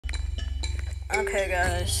Okay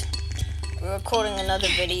guys, we're recording another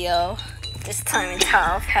video, this time in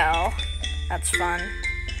Tower of Hell. That's fun.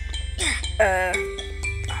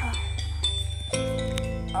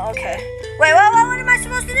 Okay. Wait, what am I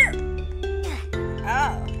supposed to do?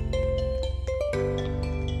 Oh.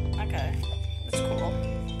 Okay, that's cool.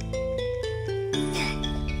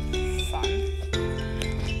 Fun.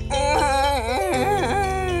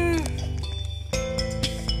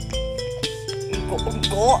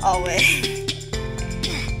 Go away.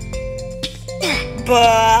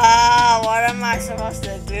 But what am I supposed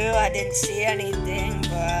to do? I didn't see anything,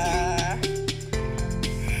 but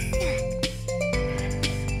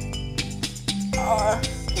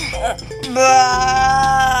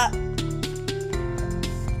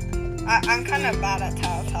I'm kind of bad at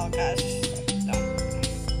Tower of Hell, guys.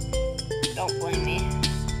 Don't blame me.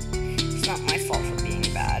 It's not my fault for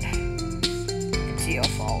being bad. It's your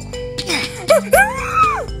fault.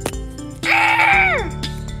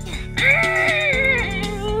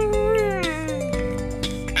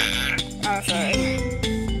 I'm sorry.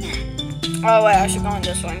 Oh wait, I should go on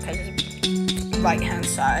this one because it's right hand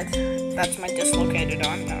side. That's my dislocated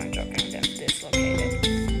arm. No, I'm joking. I didn't dislocate it.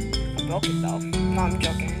 I broke it though. No, I'm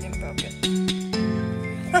joking. I didn't broke it.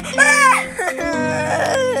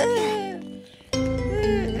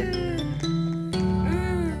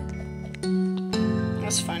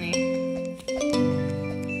 That's funny.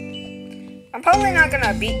 I'm probably not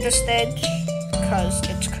gonna beat this stage because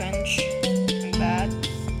it's cringe and bad.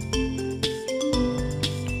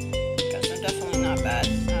 Because I'm definitely not bad.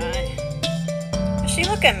 Alright. See,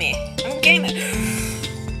 look at me. I'm gaming.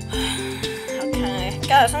 Okay.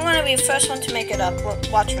 Guys, I'm gonna be the first one to make it up.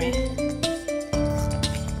 Watch me.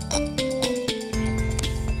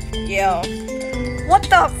 Yo. What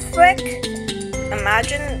the frick?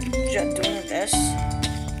 Imagine just doing this.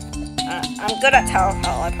 I'm good at Tower of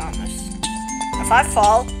Hell, I promise. If I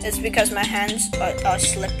fall, it's because my hands are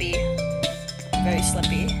slippy. Very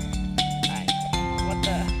slippy. Alright.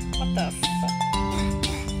 What the fuck?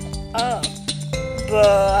 Oh.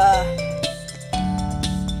 Bruh.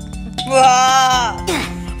 Bruh.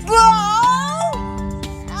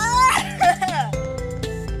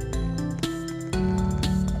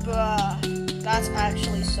 That's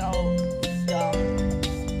actually so dumb.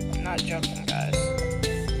 I'm not joking, guys.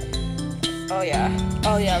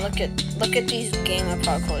 Oh yeah, look at these gamer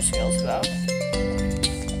parkour skills, bro.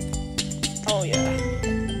 Oh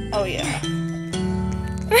yeah.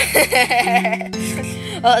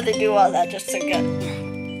 Oh, they do all that just to get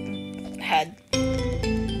head.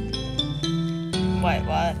 Wait,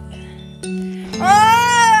 what? Oh,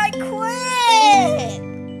 I quit!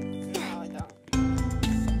 No, I don't.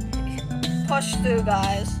 Push through,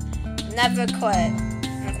 guys. Never quit.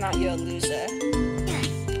 If not, you're a loser.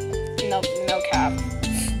 No cap.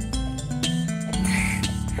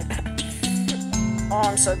 Oh,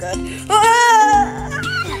 I'm so good.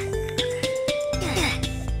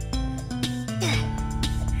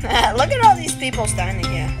 Look at all these people standing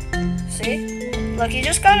here. See? Look, you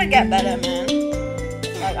just gotta get better, man.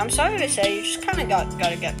 Like, I'm sorry to say, you just kinda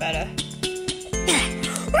gotta get better.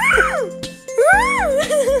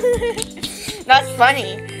 That's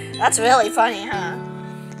funny. That's really funny, huh?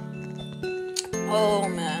 Oh,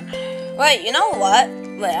 man. Wait, you know what?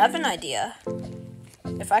 Wait, I have an idea.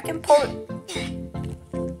 If I can pull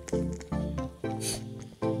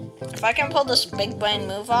this big brain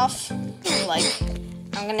move off, like,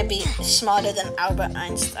 I'm gonna be smarter than Albert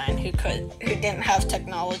Einstein, who didn't have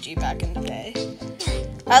technology back in the day.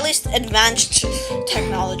 At least advanced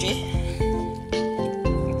technology.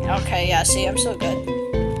 Okay, yeah, see, I'm so good.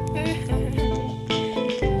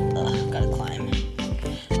 Ugh, gotta climb.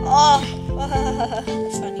 Oh,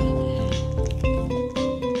 funny.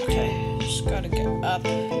 Okay, just gotta get up.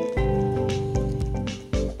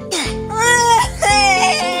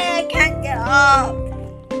 I can't get up.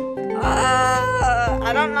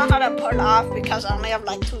 I don't know how to put off because I only have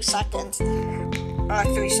like 2 seconds. Or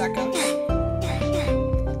 3 seconds.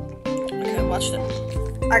 Okay, watch it.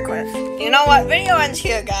 I quit. You know what? Video ends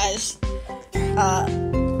here, guys.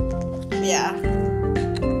 Yeah.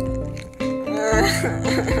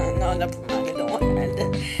 No, never mind. I don't want to end it.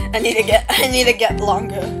 I need to get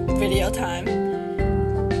longer video time.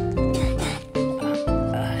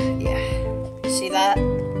 Yeah. See that?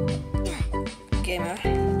 Gamer.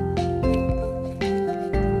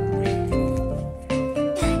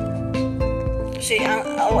 See,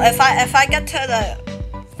 if I get to the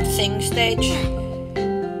thing stage,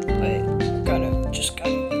 wait,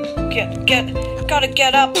 gotta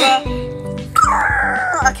get up, bro.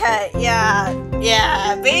 Okay, yeah,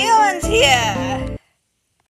 video ends here.